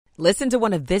Listen to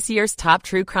one of this year's top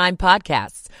true crime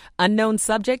podcasts. Unknown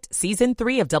Subject, Season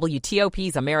 3 of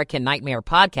WTOP's American Nightmare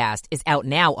podcast is out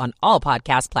now on all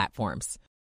podcast platforms.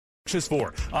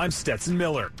 I'm Stetson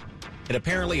Miller. It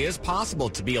apparently is possible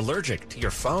to be allergic to your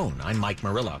phone. I'm Mike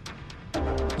Murillo.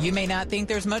 You may not think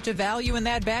there's much of value in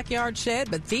that backyard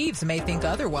shed, but thieves may think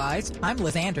otherwise. I'm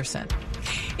Liz Anderson.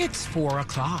 It's 4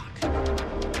 o'clock.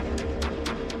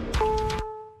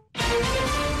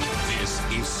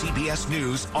 CBS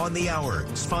News on the Hour,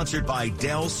 sponsored by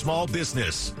Dell Small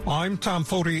Business. I'm Tom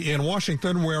Foti in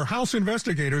Washington, where House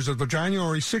investigators of the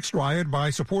January 6th riot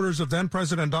by supporters of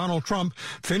then-President Donald Trump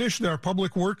finished their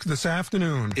public work this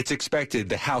afternoon. It's expected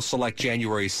the House Select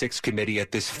January 6th committee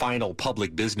at this final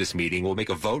public business meeting will make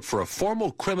a vote for a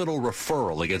formal criminal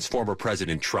referral against former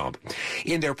President Trump.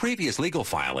 In their previous legal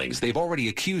filings, they've already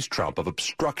accused Trump of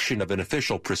obstruction of an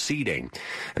official proceeding.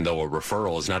 And though a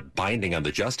referral is not binding on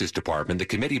the Justice Department, the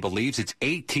committee believes its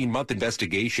 18-month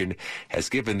investigation has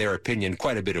given their opinion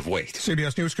quite a bit of weight.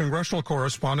 CBS News congressional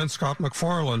correspondent Scott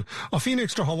McFarland. A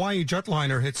Phoenix to Hawaii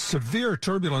jetliner hit severe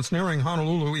turbulence nearing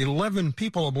Honolulu. 11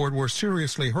 people aboard were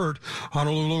seriously hurt.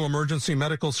 Honolulu Emergency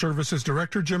Medical Services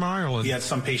Director Jim Ireland. We had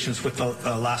some patients with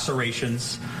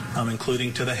lacerations,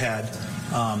 including to the head.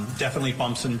 Definitely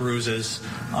bumps and bruises.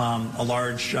 A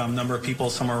large number of people,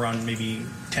 somewhere around maybe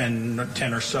 10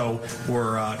 or so,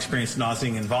 were experienced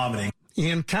nausea and vomiting.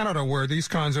 In Canada, where these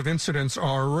kinds of incidents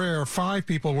are rare, 5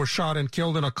 people were shot and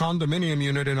killed in a condominium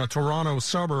unit in a Toronto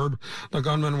suburb. The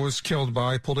gunman was killed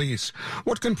by police.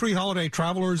 What can pre-holiday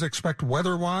travelers expect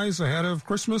weather-wise ahead of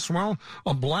Christmas? Well,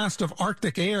 a blast of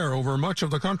Arctic air over much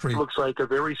of the country. It looks like a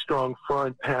very strong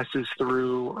front passes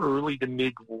through early to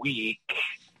midweek.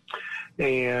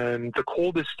 And the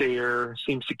coldest air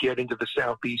seems to get into the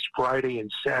southeast Friday and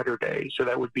Saturday. So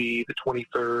that would be the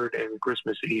 23rd and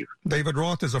Christmas Eve. David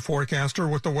Roth is a forecaster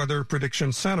with the Weather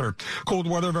Prediction Center. Cold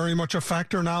weather very much a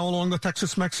factor now along the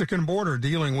Texas-Mexican border,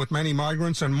 dealing with many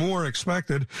migrants and more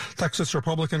expected. Texas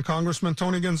Republican Congressman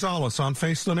Tony Gonzalez on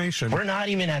Face the Nation. We're not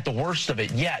even at the worst of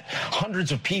it yet.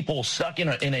 Hundreds of people stuck in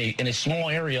a small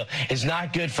area is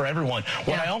not good for everyone.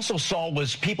 What I also saw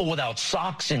was people without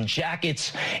socks and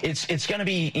jackets. It's going to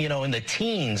be, in the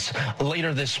teens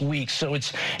later this week. So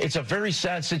it's a very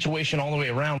sad situation all the way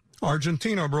around.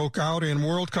 Argentina broke out in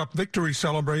World Cup victory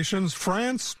celebrations.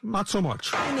 France, not so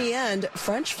much. In the end,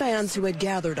 French fans who had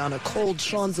gathered on a cold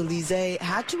Champs-Élysées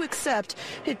had to accept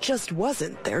it just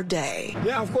wasn't their day.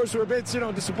 Yeah, of course, we're a bit,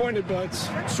 disappointed, but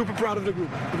super proud of the group,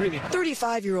 really.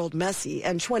 35-year-old Messi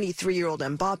and 23-year-old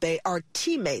Mbappe are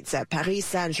teammates at Paris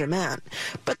Saint-Germain.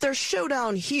 But their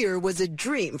showdown here was a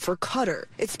dream for Qatar.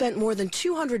 It spent more than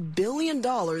 $200 billion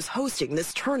hosting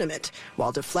this tournament,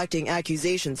 while deflecting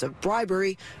accusations of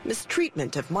bribery,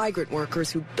 mistreatment of migrant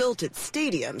workers who built its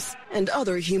stadiums, and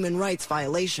other human rights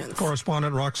violations.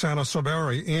 Correspondent Roxana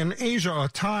Saberi. In Asia, a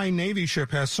Thai Navy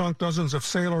ship has sunk. Dozens of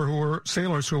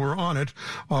sailors who were on it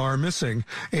are missing.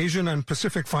 Asian and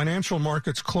Pacific financial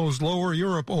markets closed lower.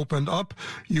 Europe opened up.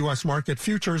 U.S. market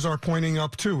futures are pointing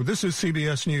up, too. This is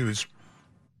CBS News.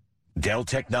 Dell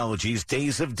Technologies'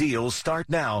 Days of Deals start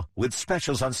now with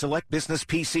specials on select business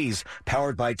PCs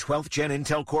powered by 12th Gen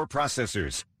Intel Core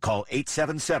processors. Call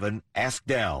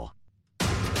 877-ASK-DELL.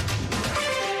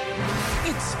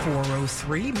 It's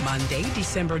 4:03, Monday,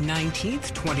 December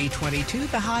 19th, 2022.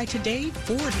 The high today,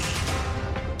 40.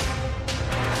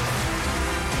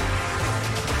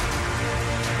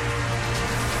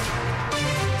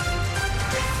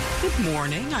 Good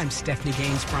morning. I'm Stephanie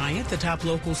Gaines Bryant. The top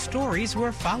local stories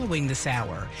we're following this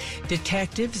hour.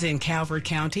 Detectives in Calvert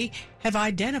County have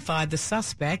identified the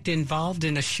suspect involved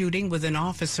in a shooting with an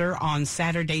officer on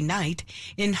Saturday night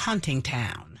in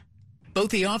Huntingtown.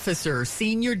 Both the officer,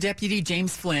 Senior Deputy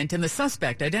James Flint, and the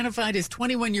suspect, identified as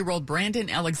 21-year-old Brandon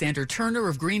Alexander Turner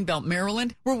of Greenbelt,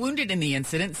 Maryland, were wounded in the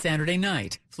incident Saturday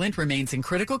night. Flint remains in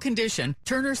critical condition.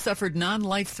 Turner suffered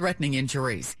non-life-threatening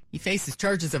injuries. He faces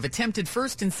charges of attempted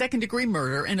first and second-degree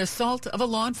murder and assault of a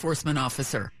law enforcement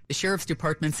officer. The Sheriff's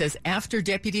Department says after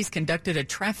deputies conducted a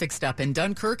traffic stop in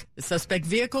Dunkirk, the suspect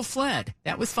vehicle fled.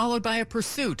 That was followed by a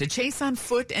pursuit, a chase on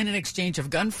foot, and an exchange of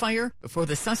gunfire before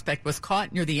the suspect was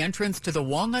caught near the entrance to the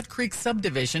Walnut Creek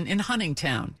subdivision in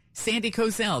Huntingtown. Sandy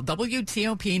Kozel,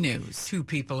 WTOP News. 2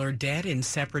 people are dead in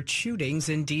separate shootings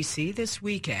in D.C. this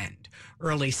weekend.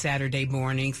 Early Saturday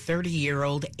morning,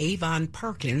 30-year-old Avon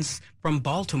Perkins from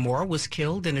Baltimore was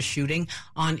killed in a shooting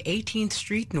on 18th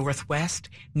Street Northwest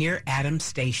near Adams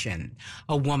Station.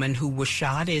 A woman who was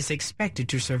shot is expected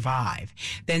to survive.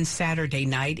 Then Saturday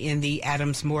night in the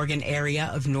Adams Morgan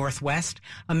area of Northwest,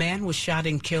 a man was shot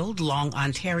and killed along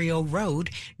Ontario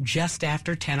Road just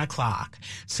after 10 o'clock.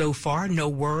 So far, no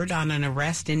word word on an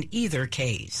arrest in either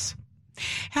case.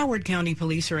 Howard County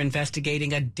Police are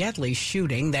investigating a deadly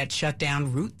shooting that shut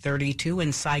down Route 32 in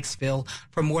Sykesville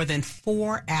for more than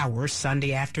 4 hours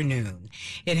Sunday afternoon.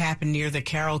 It happened near the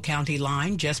Carroll County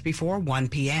line just before 1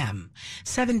 p.m.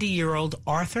 70-year-old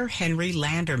Arthur Henry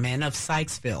Landerman of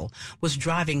Sykesville was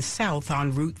driving south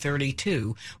on Route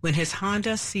 32 when his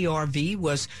Honda CR-V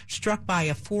was struck by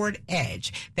a Ford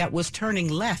Edge that was turning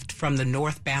left from the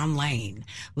northbound lane.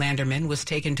 Landerman was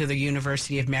taken to the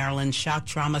University of Maryland Shock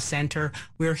Trauma Center,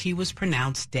 where he was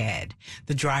pronounced dead.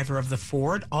 The driver of the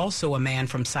Ford, also a man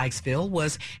from Sykesville,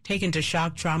 was taken to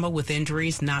shock trauma with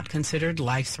injuries not considered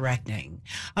life-threatening.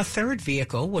 A third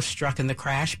vehicle was struck in the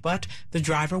crash, but the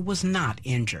driver was not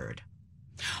injured.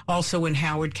 Also in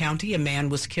Howard County, a man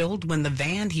was killed when the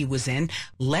van he was in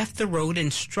left the road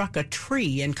and struck a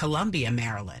tree in Columbia,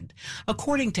 Maryland.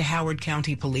 According to Howard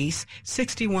County Police,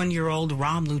 61-year-old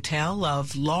Ram Luttel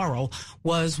of Laurel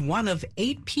was one of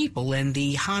 8 people in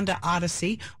the Honda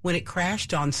Odyssey when it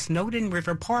crashed on Snowden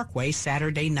River Parkway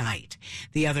Saturday night.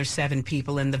 The other 7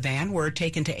 people in the van were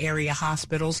taken to area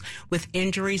hospitals with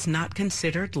injuries not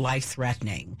considered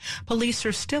life-threatening. Police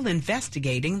are still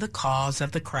investigating the cause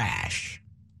of the crash.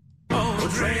 The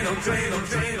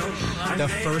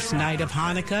first night of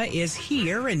Hanukkah is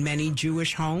here, and many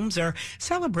Jewish homes are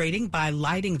celebrating by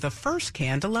lighting the first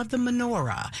candle of the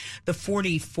menorah. The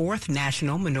 44th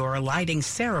National Menorah Lighting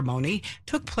Ceremony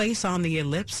took place on the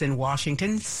Ellipse in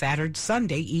Washington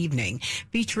Sunday evening,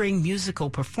 featuring musical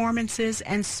performances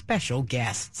and special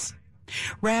guests.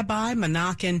 Rabbi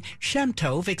Menachem Shem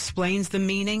Tov explains the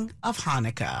meaning of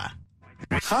Hanukkah.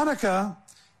 Hanukkah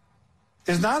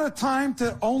is not a time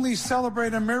to only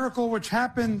celebrate a miracle which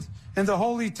happened in the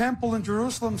Holy Temple in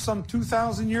Jerusalem some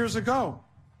 2,000 years ago.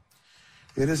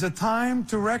 It is a time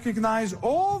to recognize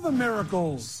all the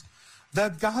miracles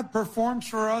that God performs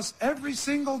for us every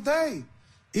single day,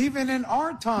 even in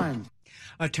our time.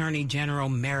 Attorney General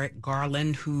Merrick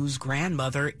Garland, whose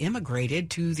grandmother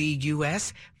immigrated to the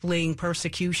U.S. fleeing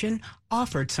persecution,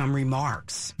 offered some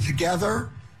remarks. Together,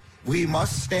 we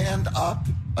must stand up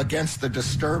against the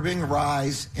disturbing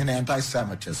rise in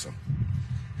anti-Semitism.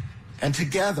 And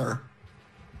together,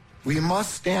 we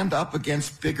must stand up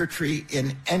against bigotry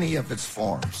in any of its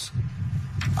forms.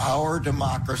 Our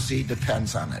democracy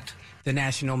depends on it. The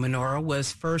National Menorah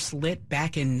was first lit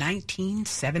back in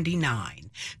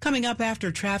 1979. Coming up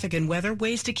after traffic and weather,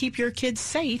 ways to keep your kids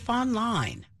safe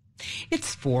online.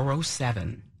 It's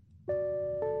 4:07.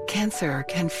 Cancer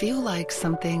can feel like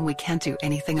something we can't do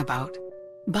anything about,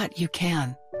 but you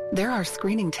can. There are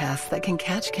screening tests that can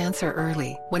catch cancer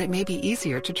early when it may be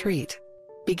easier to treat.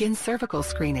 Begin cervical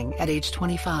screening at age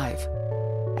 25.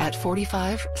 At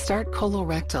 45, start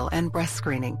colorectal and breast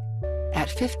screening. At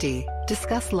 50,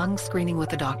 discuss lung screening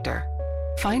with a doctor.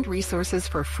 Find resources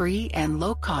for free and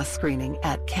low-cost screening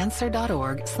at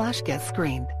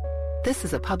cancer.org/getscreened. This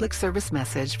is a public service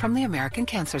message from the American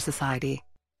Cancer Society.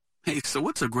 Hey, so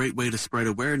what's a great way to spread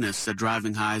awareness that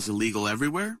driving high is illegal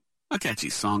everywhere? A catchy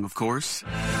song, of course. You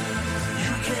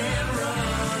can't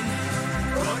run,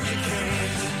 but you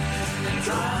can't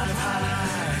drive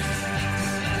high.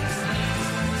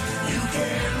 You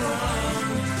can't run,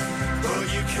 but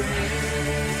you can't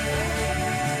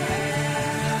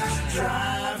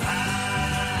drive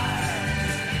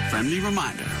high. Friendly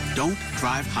reminder, don't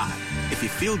drive high. If you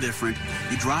feel different,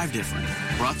 you drive different.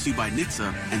 Brought to you by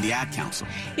NHTSA and the Ad Council.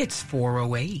 It's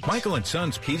 4:08. Michael and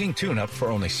Son's heating tune-up for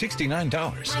only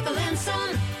 $69. Michael and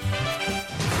Son.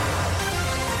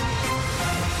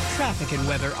 Traffic and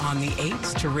weather on the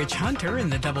 8s to Rich Hunter in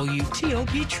the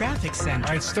WTOP Traffic Center.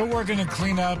 All right, still working to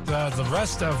clean up the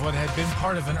rest of what had been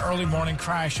part of an early morning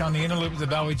crash on the inner loop of the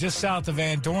Beltway just south of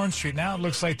Van Dorn Street. Now it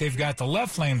looks like they've got the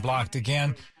left lane blocked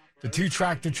again. The 2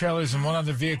 tractor trailers and one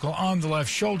other vehicle on the left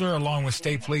shoulder, along with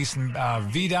State Police and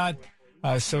VDOT.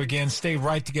 So, again, stay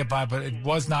right to get by, but it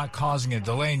was not causing a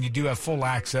delay, and you do have full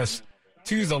access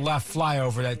to the left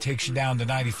flyover that takes you down to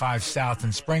 95 South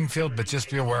in Springfield, but just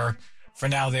be aware, for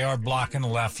now, they are blocking the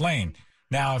left lane.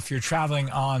 Now, if you're traveling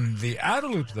on the outer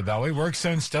loop of the Beltway, work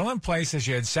zone still in place as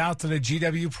you head south to the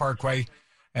GW Parkway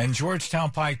and Georgetown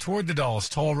Pike toward the Dulles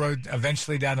Toll Road,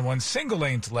 eventually down to one single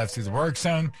lane to the left through the work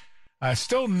zone.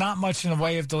 Still not much in the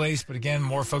way of delays, but again,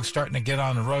 more folks starting to get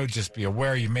on the road. Just be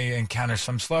aware you may encounter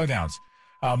some slowdowns.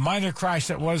 Minor crash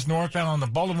that was northbound on the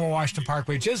Baltimore-Washington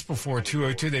Parkway just before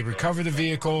 202. They recovered the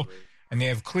vehicle, and they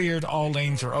have cleared. All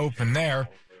lanes are open there.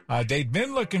 They'd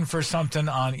been looking for something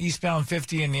on eastbound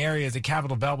 50 in the area of the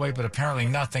Capitol Beltway, but apparently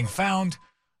nothing found.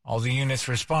 All the units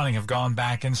responding have gone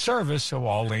back in service, so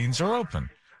all lanes are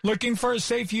open. Looking for a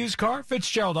safe used car?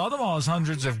 Fitzgerald Automall has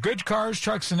hundreds of good cars,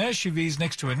 trucks, and SUVs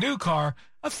next to a new car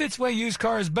A Fitzway used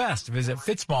car is best. Visit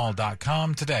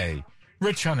fitzmall.com today.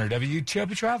 Rich Hunter,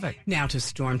 WTOP Traffic. Now to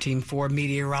Storm Team 4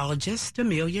 meteorologist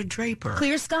Amelia Draper.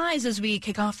 Clear skies as we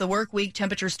kick off the work week.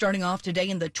 Temperatures starting off today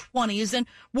in the 20s and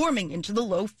warming into the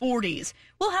low 40s.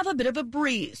 We'll have a bit of a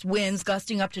breeze. Winds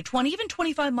gusting up to 20, even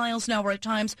 25 miles an hour at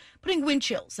times, putting wind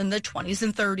chills in the 20s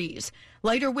and 30s.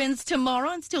 Lighter winds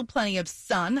tomorrow and still plenty of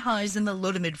sun. Highs in the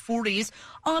low to mid 40s.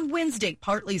 On Wednesday,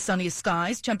 partly sunny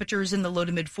skies. Temperatures in the low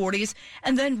to mid 40s.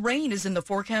 And then rain is in the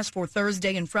forecast for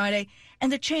Thursday and Friday.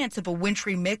 And the chance of a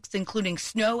wintry mix, including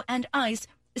snow and ice,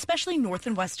 especially north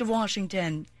and west of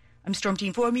Washington. I'm Storm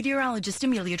Team 4 meteorologist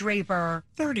Amelia Draper.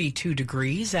 32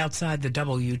 degrees outside the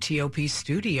WTOP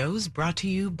studios, brought to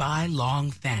you by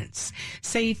Long Fence.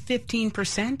 Save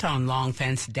 15% on Long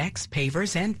Fence decks,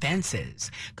 pavers, and fences.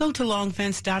 Go to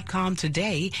longfence.com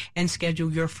today and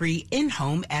schedule your free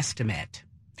in-home estimate.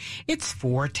 It's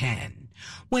 4:10.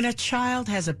 When a child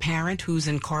has a parent who's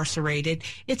incarcerated,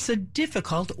 it's a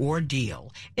difficult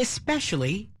ordeal,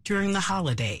 especially during the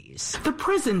holidays. The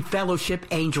Prison Fellowship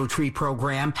Angel Tree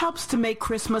program helps to make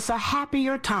Christmas a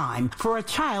happier time for a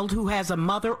child who has a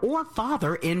mother or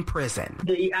father in prison.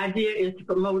 The idea is to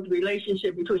promote the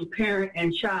relationship between parent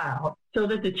and child so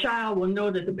that the child will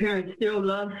know that the parent still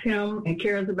loves him and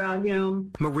cares about him.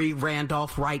 Marie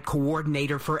Randolph Wright,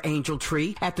 coordinator for Angel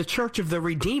Tree at the Church of the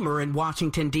Redeemer in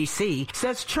Washington, D.C.,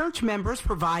 says church members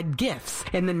provide gifts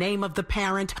in the name of the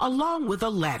parent along with a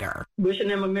letter. Wishing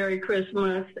them a Merry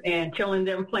Christmas and telling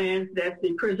them plans that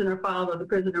the prisoner father or the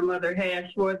prisoner mother has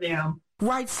for them.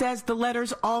 Wright says the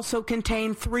letters also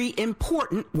contain 3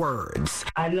 important words.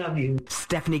 I love you.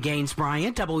 Stephanie Gaines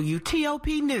Bryant,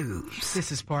 WTOP News.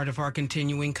 This is part of our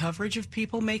continuing coverage of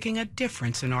people making a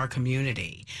difference in our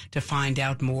community. To find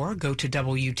out more, go to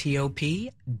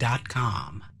WTOP.com.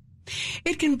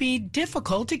 It can be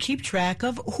difficult to keep track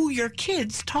of who your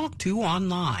kids talk to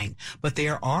online, but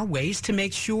there are ways to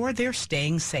make sure they're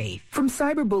staying safe. From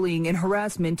cyberbullying and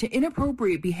harassment to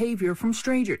inappropriate behavior from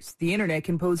strangers, the internet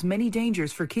can pose many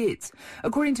dangers for kids.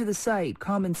 According to the site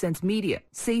Common Sense Media,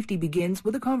 safety begins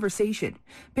with a conversation.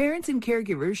 Parents and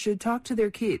caregivers should talk to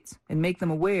their kids and make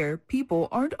them aware people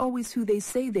aren't always who they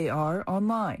say they are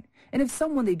online. And if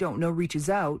someone they don't know reaches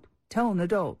out, tell an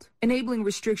adult. Enabling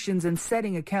restrictions and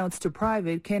setting accounts to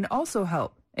private can also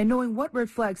help, and knowing what red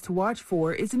flags to watch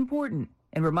for is important.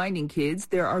 And reminding kids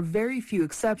there are very few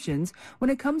exceptions when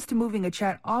it comes to moving a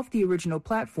chat off the original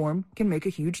platform can make a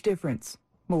huge difference.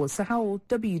 Melissa Howell,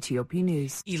 WTOP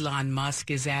News. Elon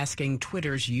Musk is asking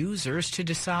Twitter's users to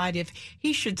decide if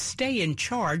he should stay in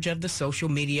charge of the social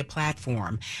media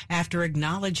platform after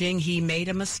acknowledging he made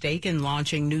a mistake in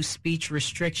launching new speech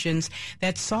restrictions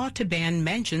that sought to ban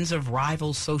mentions of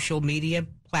rival social media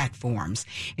platforms.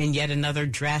 In yet another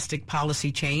drastic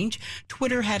policy change,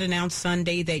 Twitter had announced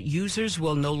Sunday that users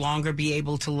will no longer be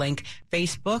able to link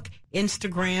Facebook,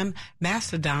 Instagram,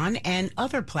 Mastodon, and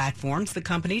other platforms the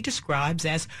company describes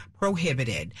as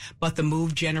prohibited. But the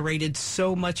move generated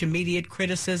so much immediate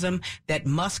criticism that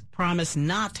Musk promised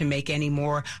not to make any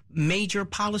more major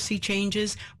policy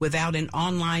changes without an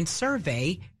online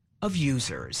survey of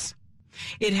users.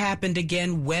 It happened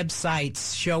again,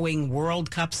 websites showing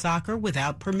World Cup soccer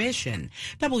without permission.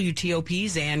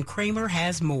 WTOP's Ann Kramer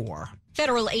has more.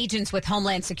 Federal agents with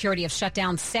Homeland Security have shut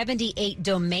down 78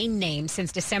 domain names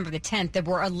since December the 10th that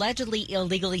were allegedly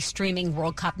illegally streaming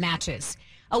World Cup matches.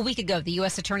 A week ago, the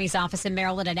U.S. Attorney's Office in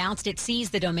Maryland announced it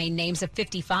seized the domain names of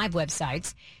 55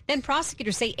 websites. Then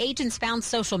prosecutors say agents found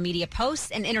social media posts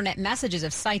and internet messages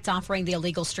of sites offering the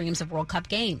illegal streams of World Cup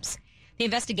games. The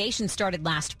investigation started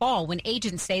last fall when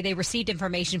agents say they received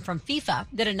information from FIFA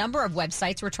that a number of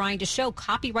websites were trying to show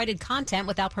copyrighted content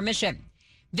without permission.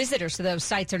 Visitors to those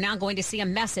sites are now going to see a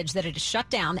message that it is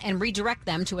shut down and redirect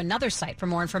them to another site for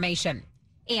more information.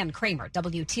 Ann Kramer,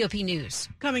 WTOP News.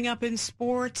 Coming up in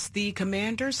sports, the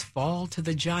Commanders fall to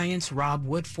the Giants. Rob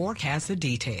Woodfork has the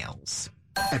details.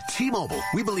 At T-Mobile,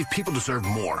 we believe people deserve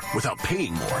more without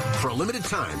paying more. For a limited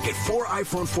time, get 4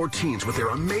 iPhone 14s with their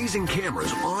amazing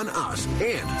cameras on us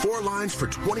and 4 lines for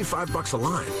 $25 a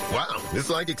line. Wow, it's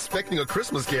like expecting a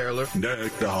Christmas caroler.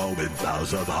 Deck the hall with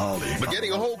boughs of holly. But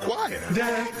getting a whole choir.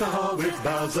 Deck the hall with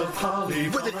boughs of holly.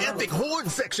 With an epic horn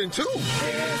section, too.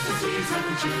 It's the season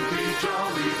to be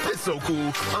jolly. It's so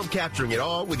cool. I'm capturing it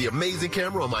all with the amazing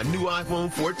camera on my new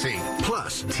iPhone 14.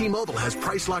 Plus, T-Mobile has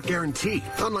price lock guarantee,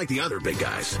 unlike the other big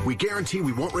guys. We guarantee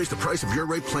we won't raise the price of your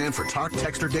rate plan for talk,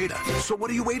 text, or data. So what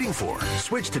are you waiting for?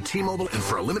 Switch to T-Mobile and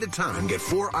for a limited time, get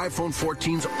 4 iPhone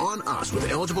 14s on us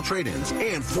with eligible trade-ins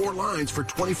and 4 lines for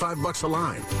 $25 a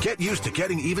line. Get used to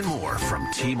getting even more from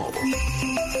T-Mobile.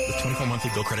 With 24 monthly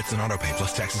bill credits and auto pay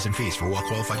plus taxes and fees for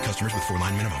well-qualified customers with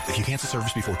 4-line minimum. If you cancel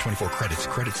service before 24 credits,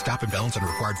 credit stop and balance on a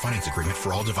required finance agreement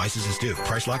for all devices is due.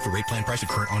 Price lock for rate plan price of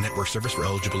current on-network service for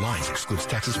eligible lines. Excludes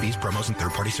taxes, fees, promos, and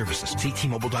third-party services. See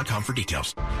T-Mobile.com for details.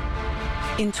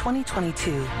 In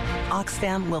 2022,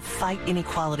 Oxfam will fight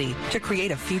inequality to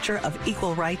create a future of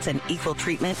equal rights and equal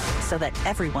treatment so that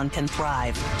everyone can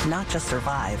thrive, not just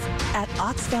survive. At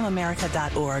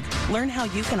OxfamAmerica.org, learn how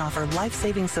you can offer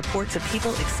life-saving support to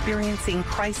people experiencing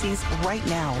crises right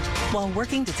now while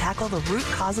working to tackle the root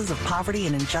causes of poverty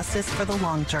and injustice for the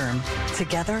long term.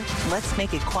 Together, let's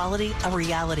make equality a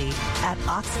reality at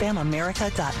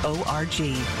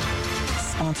OxfamAmerica.org.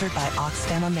 Sponsored by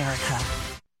Oxfam America.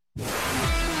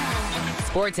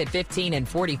 Sports at 15 and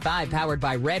 45, powered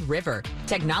by Red River.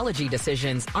 Technology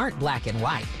decisions aren't black and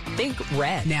white. Think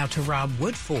red. Now to Rob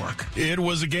Woodfork. It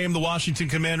was a game the Washington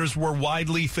Commanders were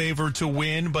widely favored to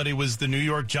win, but it was the New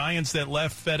York Giants that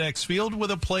left FedEx Field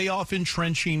with a playoff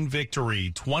entrenching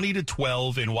victory,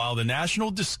 20-12. And while the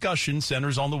national discussion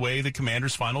centers on the way the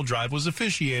Commanders' final drive was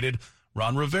officiated,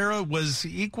 Ron Rivera was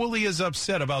equally as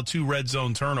upset about 2 red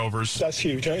zone turnovers. That's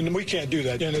huge, and we can't do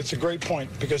that. And it's a great point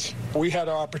because we had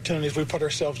our opportunities. We put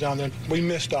ourselves down there. We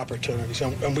missed opportunities,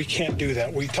 and we can't do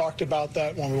that. We talked about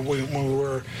that when we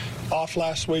were off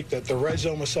last week, that the red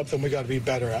zone was something we got to be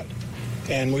better at.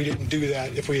 And we didn't do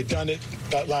that. If we had done it,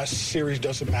 that last series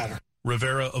doesn't matter.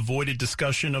 Rivera avoided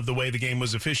discussion of the way the game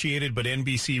was officiated, but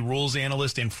NBC rules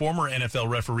analyst and former NFL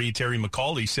referee Terry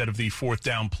McAuley said of the 4th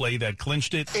down play that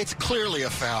clinched it. It's clearly a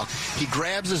foul. He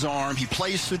grabs his arm. He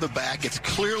plays through the back. It's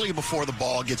clearly before the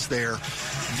ball gets there.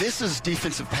 This is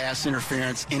defensive pass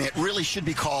interference, and it really should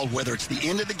be called, whether it's the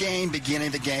end of the game, beginning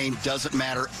of the game, doesn't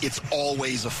matter. It's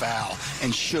always a foul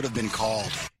and should have been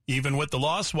called. Even with the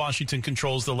loss, Washington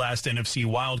controls the last NFC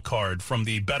wild card. From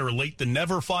the better late than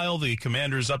never file, the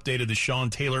Commanders updated the Sean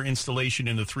Taylor installation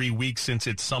in the 3 weeks since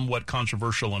its somewhat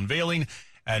controversial unveiling,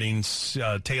 adding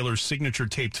Taylor's signature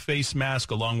taped face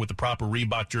mask along with the proper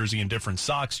Reebok jersey and different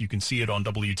socks. You can see it on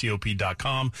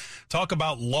WTOP.com. Talk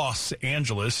about Los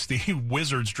Angeles. The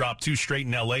Wizards dropped 2 straight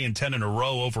in L.A. and 10 in a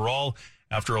row overall.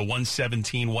 After a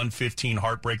 117-115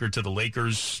 heartbreaker to the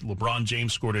Lakers, LeBron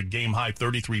James scored a game-high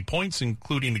 33 points,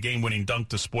 including the game-winning dunk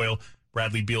to spoil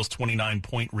Bradley Beal's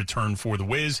 29-point return for the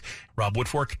Wiz. Rob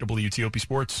Woodfork, WTOP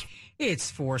Sports.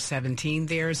 It's 4:17.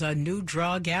 There's a new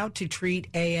drug out to treat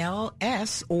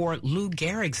ALS, or Lou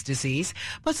Gehrig's disease,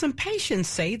 but some patients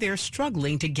say they're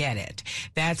struggling to get it.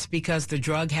 That's because the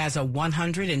drug has a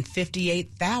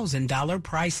 $158,000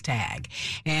 price tag.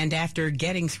 And after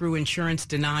getting through insurance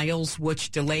denials, which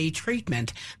delay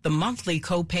treatment, the monthly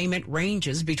copayment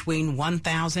ranges between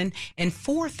 $1,000 and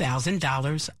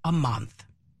 $4,000 a month.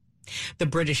 The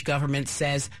British government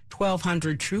says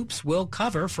 1,200 troops will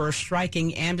cover for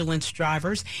striking ambulance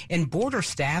drivers and border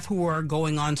staff who are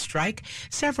going on strike.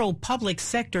 Several public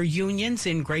sector unions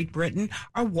in Great Britain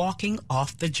are walking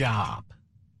off the job.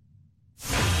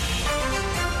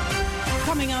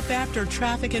 Coming up after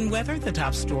traffic and weather, the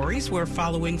top stories we're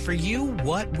following for you,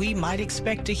 what we might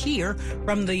expect to hear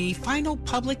from the final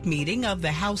public meeting of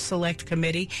the House Select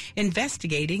Committee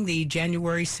investigating the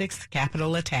January 6th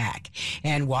Capitol attack.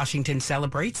 And Washington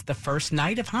celebrates the first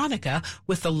night of Hanukkah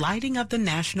with the lighting of the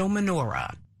national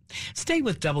menorah. Stay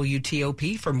with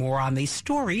WTOP for more on these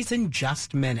stories in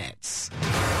just minutes.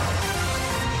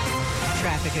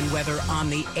 Traffic and weather on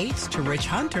the 8th to Rich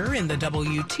Hunter in the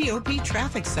WTOP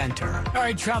Traffic Center. All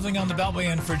right, traveling on the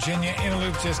Beltway in Virginia, in a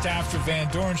loop just after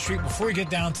Van Dorn Street. Before we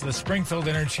get down to the Springfield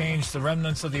interchange, the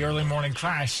remnants of the early morning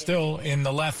crash still in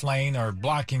the left lane, or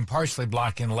partially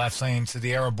blocking the left lane, so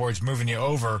the arrow board's moving you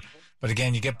over. But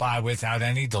again, you get by without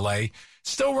any delay.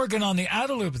 Still working on the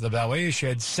outer loop of the Beltway as you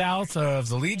head south of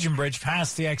the Legion Bridge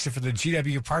past the exit for the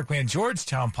GW Parkway and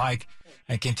Georgetown Pike,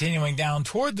 and continuing down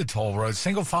toward the toll road.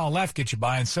 Single file left gets you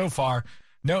by, and so far,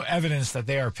 no evidence that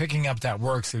they are picking up that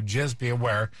work, so just be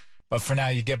aware. But for now,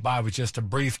 you get by with just a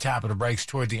brief tap of the brakes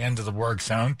toward the end of the work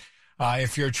zone.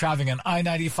 If you're traveling on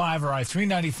I-95 or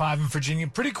I-395 in Virginia,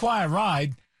 pretty quiet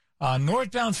ride.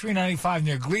 Northbound 395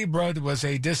 near Glebe Road was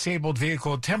a disabled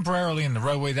vehicle temporarily in the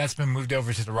roadway. That's been moved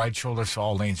over to the right shoulder, so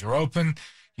all lanes are open.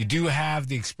 You do have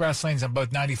the express lanes on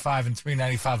both 95 and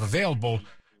 395 available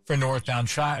for northbound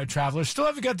travelers. Still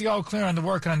haven't got the all clear on the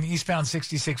work on the eastbound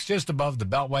 66 just above the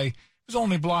Beltway. It was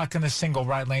only blocking a single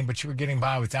right lane, but you were getting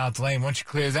by without the lane. Once you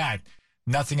clear that,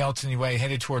 nothing else in your way.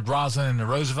 Headed toward Roslyn and the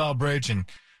Roosevelt Bridge, and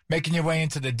Making your way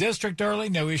into the district early,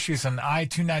 no issues on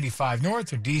I-295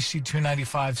 North or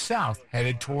DC-295 South,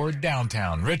 headed toward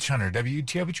downtown. Rich Hunter,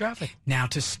 WTOP Traffic. Now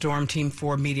to Storm Team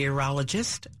 4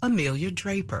 meteorologist Amelia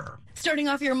Draper. Starting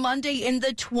off your Monday in the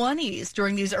 20s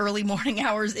during these early morning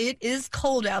hours. It is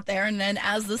cold out there, and then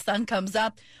as the sun comes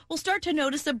up, we'll start to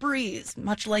notice a breeze,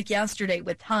 much like yesterday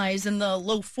with highs in the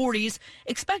low 40s.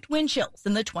 Expect wind chills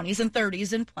in the 20s and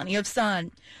 30s and plenty of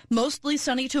sun. Mostly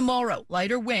sunny tomorrow,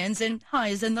 lighter winds and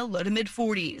highs in the low to mid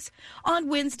 40s. On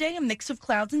Wednesday, a mix of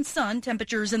clouds and sun,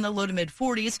 temperatures in the low to mid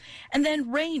 40s, and then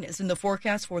rain is in the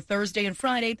forecast for Thursday and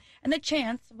Friday, and a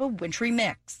chance of a wintry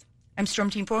mix. I'm Storm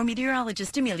Team 4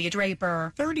 meteorologist Amelia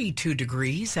Draper. 32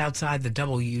 degrees outside the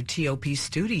WTOP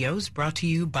studios, brought to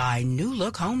you by New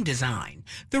Look Home Design,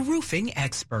 the roofing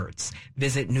experts.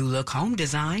 Visit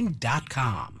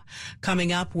newlookhomedesign.com.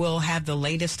 Coming up, we'll have the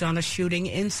latest on a shooting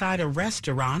inside a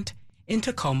restaurant in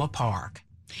Tacoma Park.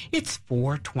 It's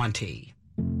 4:20.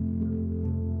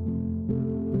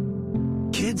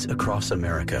 Kids across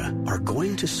America are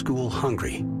going to school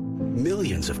hungry.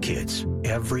 Millions of kids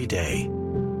every day.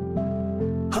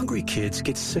 Hungry kids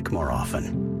get sick more often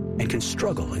and can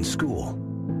struggle in school.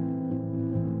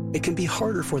 It can be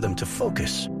harder for them to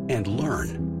focus and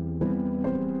learn.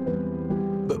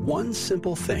 But one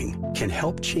simple thing can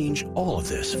help change all of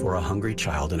this for a hungry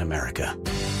child in America.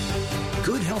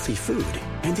 Good, healthy food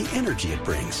and the energy it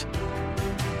brings.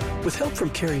 With help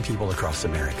from caring people across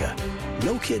America,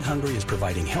 No Kid Hungry is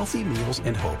providing healthy meals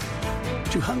and hope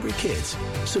to hungry kids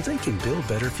so they can build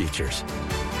better futures.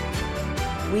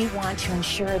 We want to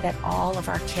ensure that all of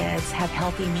our kids have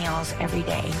healthy meals every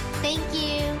day. Thank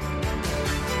you.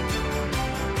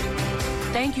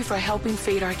 Thank you for helping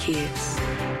feed our kids.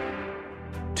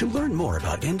 To learn more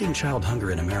about ending child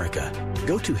hunger in America,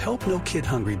 go to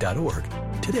helpnokidhungry.org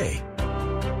today.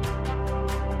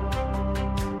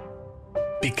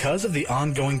 Because of the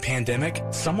ongoing pandemic,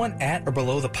 someone at or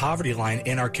below the poverty line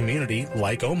in our community,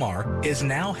 like Omar, is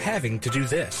now having to do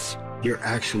this. You're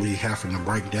actually having to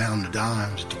break down the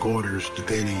dimes, the quarters, the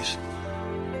pennies,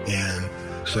 and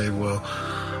say, well,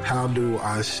 how do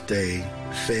I stay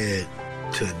fed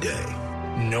today?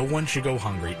 No one should go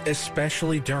hungry,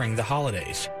 especially during the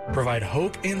holidays. Provide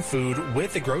hope in food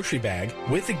with a grocery bag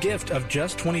with a gift of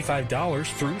just $25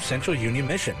 through Central Union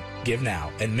Mission. Give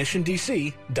now at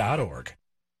missiondc.org.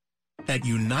 At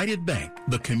United Bank,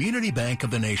 the community bank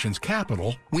of the nation's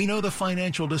capital, we know the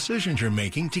financial decisions you're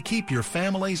making to keep your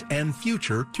families and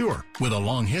future secure. With a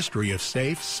long history of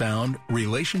safe, sound,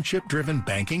 relationship-driven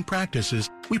banking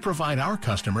practices, we provide our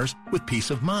customers with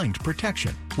peace of mind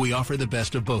protection. We offer the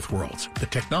best of both worlds, the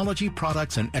technology,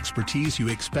 products, and expertise you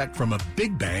expect from a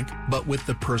big bank, but with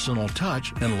the personal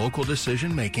touch and local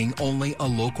decision-making only a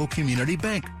local community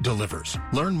bank delivers.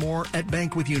 Learn more at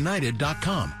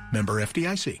bankwithunited.com. Member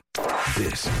FDIC.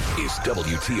 This is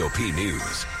WTOP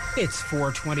News. It's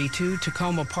 4:22.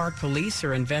 Tacoma Park Police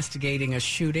are investigating a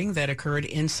shooting that occurred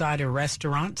inside a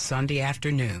restaurant Sunday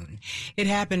afternoon. It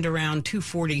happened around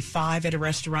 2:45 at a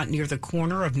restaurant near the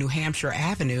corner of New Hampshire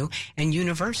Avenue and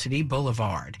University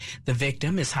Boulevard. The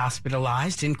victim is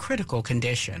hospitalized in critical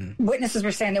condition. Witnesses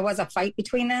were saying there was a fight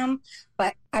between them,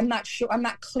 but I'm not sure. I'm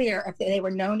not clear if they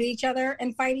were known to each other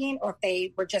and fighting or if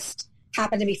they were just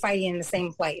happened to be fighting in the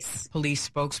same place. Police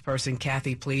spokesperson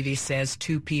Kathy Plevy says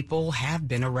 2 people have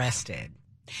been arrested.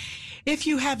 If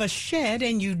you have a shed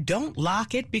and you don't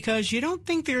lock it because you don't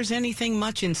think there's anything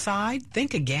much inside,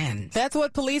 think again. That's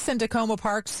what police in Tacoma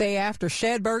Park say after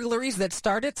shed burglaries that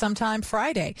started sometime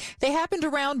Friday. They happened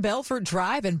around Belford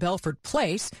Drive and Belford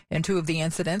Place. In 2 of the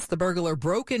incidents, the burglar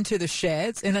broke into the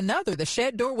sheds. In another, the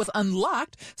shed door was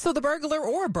unlocked, so the burglar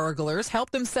or burglars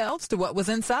helped themselves to what was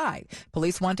inside.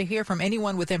 Police want to hear from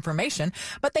anyone with information,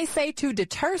 but they say to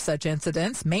deter such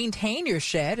incidents, maintain your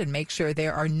shed and make sure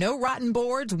there are no rotten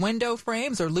boards, window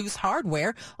frames, or loose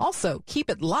hardware. Also, keep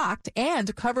it locked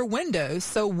and cover windows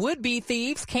so would-be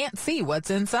thieves can't see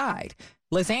what's inside.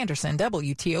 Liz Anderson,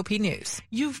 WTOP News.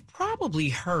 You've probably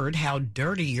heard how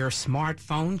dirty your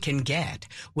smartphone can get.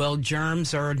 Well,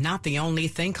 germs are not the only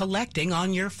thing collecting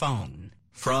on your phone.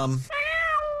 From,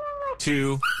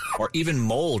 to, or even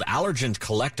mold, allergens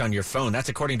collect on your phone. That's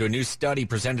according to a new study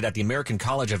presented at the American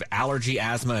College of Allergy,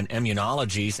 Asthma, and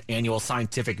Immunology's annual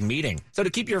scientific meeting. So to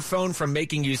keep your phone from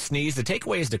making you sneeze, the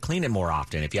takeaway is to clean it more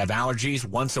often. If you have allergies,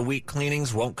 once-a-week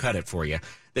cleanings won't cut it for you.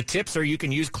 The tips are you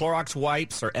can use Clorox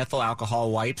wipes or ethyl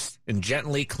alcohol wipes and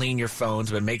gently clean your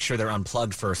phones, but make sure they're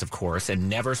unplugged first, of course, and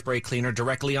never spray cleaner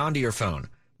directly onto your phone.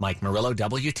 Mike Murillo,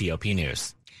 WTOP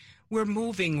News. We're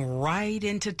moving right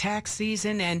into tax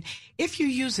season, and if you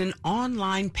use an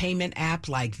online payment app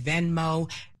like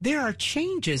Venmo, there are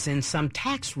changes in some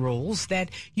tax rules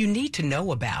that you need to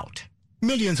know about.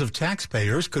 Millions of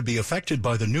taxpayers could be affected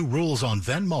by the new rules on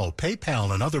Venmo,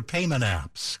 PayPal, and other payment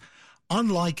apps.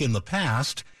 Unlike in the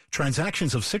past,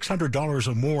 transactions of $600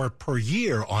 or more per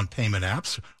year on payment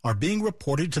apps are being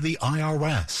reported to the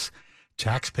IRS.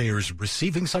 Taxpayers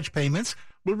receiving such payments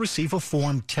will receive a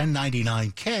Form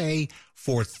 1099-K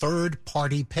for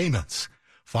third-party payments.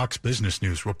 Fox Business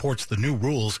News reports the new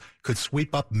rules could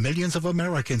sweep up millions of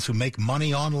Americans who make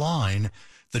money online.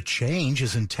 The change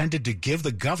is intended to give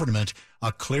the government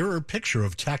a clearer picture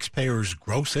of taxpayers'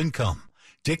 gross income.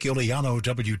 Dick Iuliano,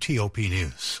 WTOP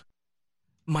News.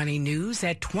 Money News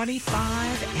at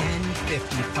 25 and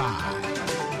 55.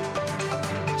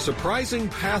 Surprising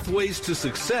pathways to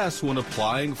success when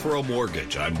applying for a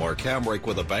mortgage. I'm Mark Hamrick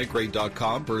with a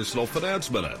Bankrate.com Personal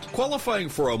Finance Minute. Qualifying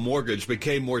for a mortgage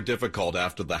became more difficult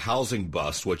after the housing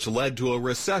bust, which led to a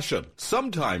recession.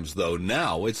 Sometimes, though,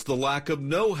 now it's the lack of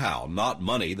know-how, not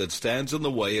money, that stands in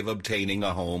the way of obtaining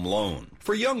a home loan.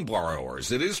 For young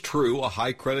borrowers, it is true a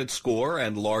high credit score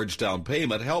and large down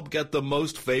payment help get the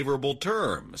most favorable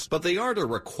terms, but they aren't a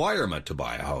requirement to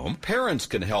buy a home. Parents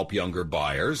can help younger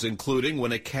buyers, including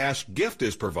when a cash gift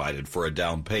is provided for a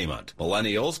down payment.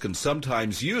 Millennials can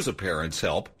sometimes use a parent's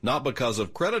help, not because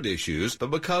of credit issues, but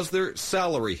because their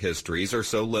salary histories are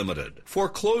so limited.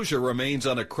 Foreclosure remains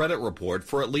on a credit report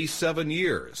for at least 7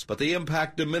 years, but the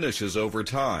impact diminishes over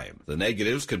time. The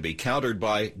negatives can be countered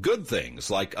by good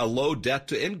things like a low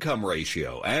debt-to-income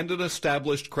ratio and an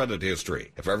established credit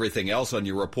history. If everything else on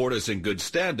your report is in good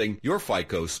standing, your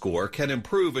FICO score can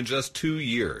improve in just 2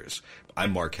 years.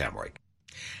 I'm Mark Hamrick.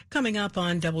 Coming up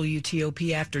on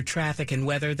WTOP after traffic and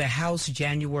weather, the House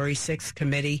January 6th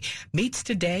committee meets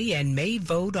today and may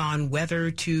vote on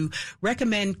whether to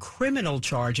recommend criminal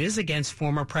charges against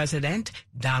former President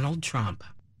Donald Trump.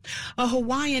 A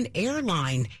Hawaiian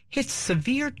airline hit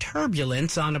severe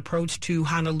turbulence on approach to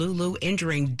Honolulu,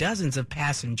 injuring dozens of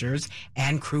passengers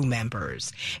and crew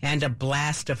members. And a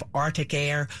blast of Arctic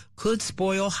air could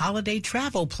spoil holiday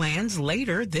travel plans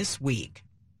later this week.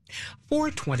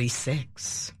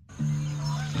 4:26.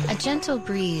 A gentle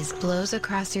breeze blows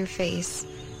across your face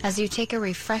as you take a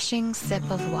refreshing sip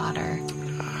of water,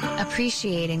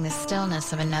 appreciating the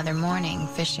stillness of another morning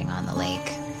fishing on the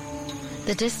lake.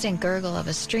 The distant gurgle of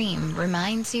a stream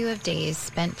reminds you of days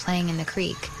spent playing in the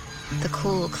creek, the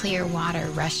cool, clear water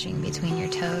rushing between your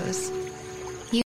toes.